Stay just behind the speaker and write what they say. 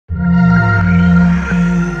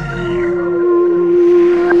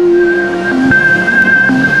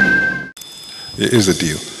It is a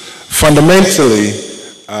deal. Fundamentally,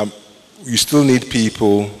 you still need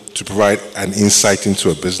people to provide an insight into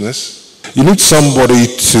a business. You need somebody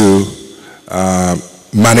to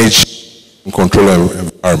manage and control an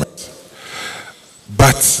environment.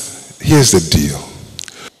 But here's the deal.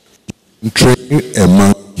 You train a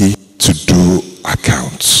monkey to do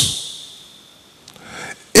accounts.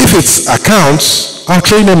 If it's accounts, I'll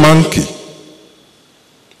train a monkey.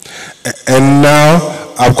 And now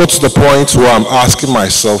I've got to the point where I'm asking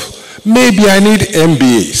myself, maybe I need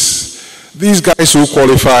MBAs. These guys who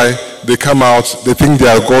qualify, they come out, they think they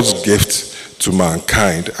are God's gift to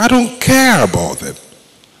mankind. I don't care about them.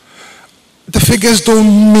 The figures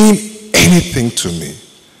don't mean anything to me.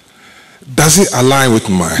 Does it align with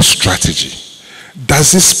my strategy?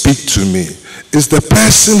 Does it speak to me? Is the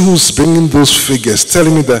person who's bringing those figures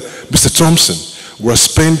telling me that, Mr. Thompson, we're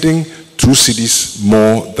spending 2 cedis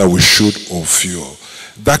more than we should on fuel.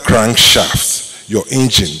 That crankshaft, your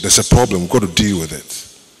engine, there's a problem, we've got to deal with it.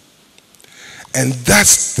 And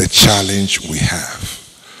that's the challenge we have.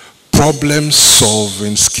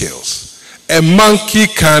 Problem-solving skills. A monkey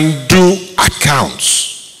can do accounts.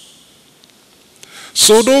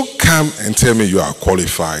 So don't come and tell me you are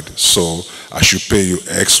qualified, so I should pay you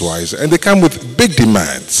X, Y, Z. And they come with big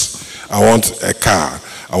demands. I want a car.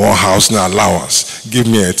 I want housing allowance. Give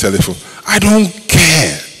me a telephone. I don't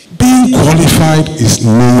care. Being qualified is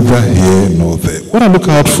neither here nor there. What I look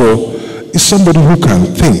out for is somebody who can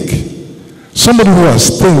think. Somebody who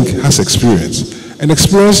has experience. And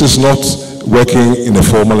experience is not working in a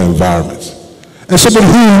formal environment. And somebody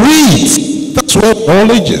who reads. That's what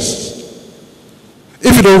knowledge is.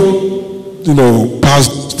 If you don't, pass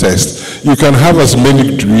the test, you can have as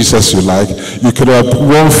many degrees as you like. You could have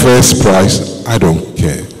won first prize. I don't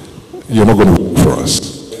care. You're not going to work for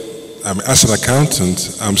us. As an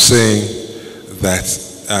accountant, I'm saying that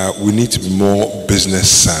we need to be more business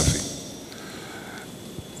savvy.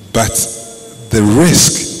 But the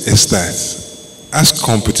risk is that as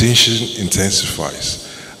competition intensifies,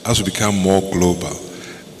 as we become more global,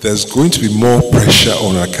 there's going to be more pressure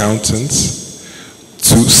on accountants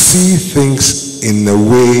to see things in a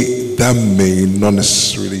way that may not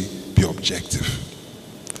necessarily be objective.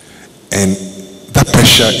 And that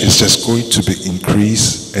pressure is just going to be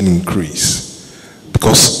increase and increase.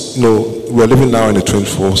 Because, we're living now in a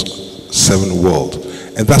 24/7 world.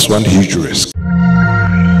 And that's one huge risk.